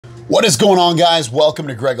What is going on, guys? Welcome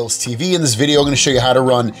to Greggles TV. In this video, I'm going to show you how to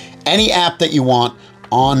run any app that you want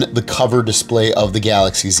on the cover display of the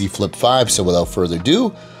Galaxy Z Flip 5. So without further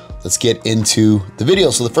ado, let's get into the video.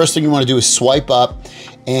 So the first thing you want to do is swipe up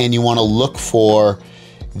and you want to look for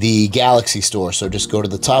the Galaxy Store. So just go to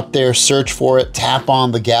the top there, search for it, tap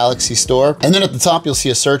on the Galaxy Store. And then at the top, you'll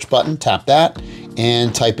see a search button, tap that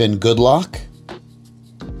and type in Good Lock.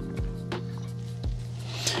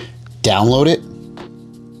 Download it.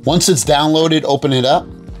 Once it's downloaded, open it up,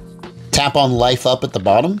 tap on Life Up at the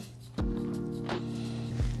bottom,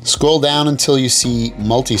 scroll down until you see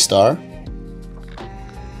Multistar,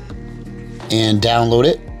 and download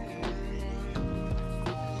it,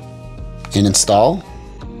 and install.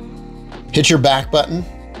 Hit your back button,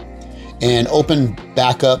 and open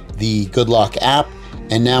back up the Good Lock app,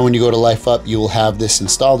 and now when you go to Life Up, you will have this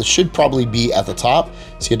installed. It should probably be at the top,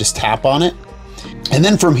 so you just tap on it. And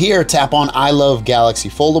then from here, tap on I Love Galaxy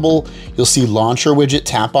Foldable. You'll see Launcher Widget,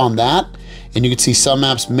 tap on that. And you can see some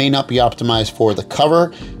apps may not be optimized for the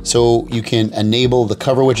cover. So you can enable the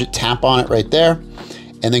cover widget, tap on it right there.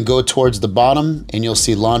 And then go towards the bottom and you'll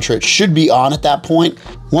see Launcher. It should be on at that point.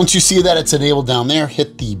 Once you see that it's enabled down there,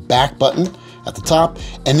 hit the back button at the top.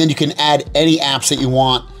 And then you can add any apps that you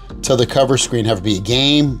want to the cover screen, have it be a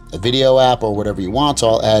game, a video app, or whatever you want. So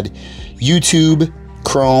I'll add YouTube,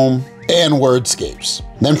 Chrome, and Wordscapes.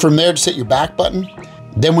 Then from there, just hit your back button.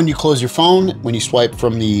 Then when you close your phone, when you swipe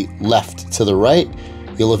from the left to the right,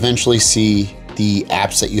 you'll eventually see the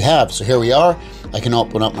apps that you have. So here we are. I can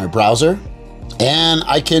open up my browser and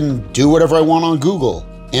I can do whatever I want on Google.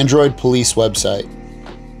 Android Police website.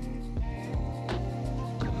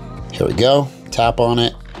 Here we go, tap on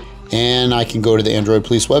it. And I can go to the Android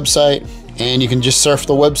Police website and you can just surf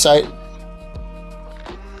the website.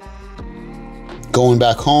 Going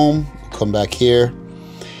back home, come back here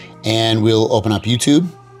and we'll open up YouTube.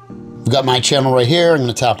 We've got my channel right here. I'm going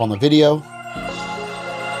to tap on the video.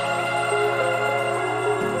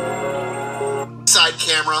 Side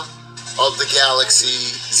camera of the Galaxy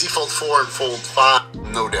Z Fold 4 and Fold 5,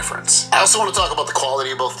 no difference. I also want to talk about the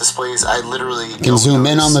quality of both displays. I literally can zoom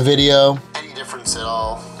in on the video. Any difference at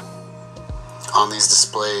all on these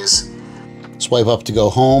displays. Swipe up to go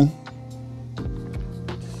home.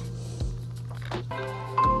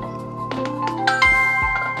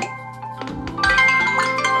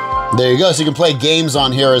 There you go, so you can play games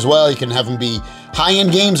on here as well. You can have them be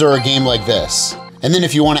high-end games or a game like this. And then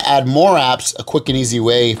if you want to add more apps, a quick and easy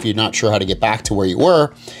way, if you're not sure how to get back to where you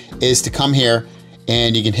were, is to come here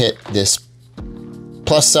and you can hit this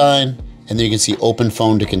plus sign and then you can see open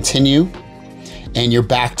phone to continue. And you're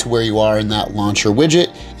back to where you are in that launcher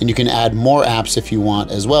widget. And you can add more apps if you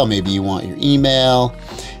want as well. Maybe you want your email,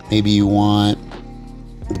 maybe you want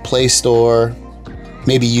the Play Store,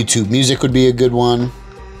 maybe YouTube Music would be a good one.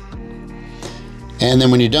 And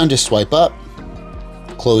then when you're done, just swipe up,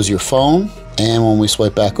 close your phone. And when we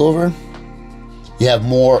swipe back over, you have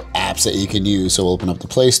more apps that you can use. So we'll open up the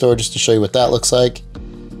Play Store just to show you what that looks like.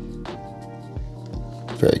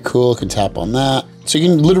 Very cool, can tap on that. So you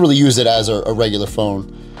can literally use it as a regular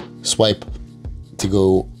phone. Swipe to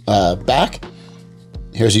go back.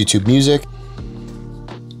 Here's YouTube Music.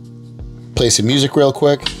 Play some music real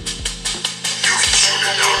quick.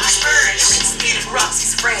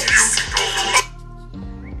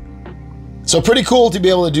 So pretty cool to be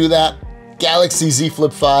able to do that. Galaxy Z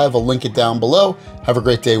Flip 5, I'll link it down below. Have a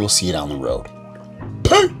great day, we'll see you down the road.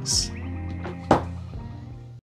 Peace!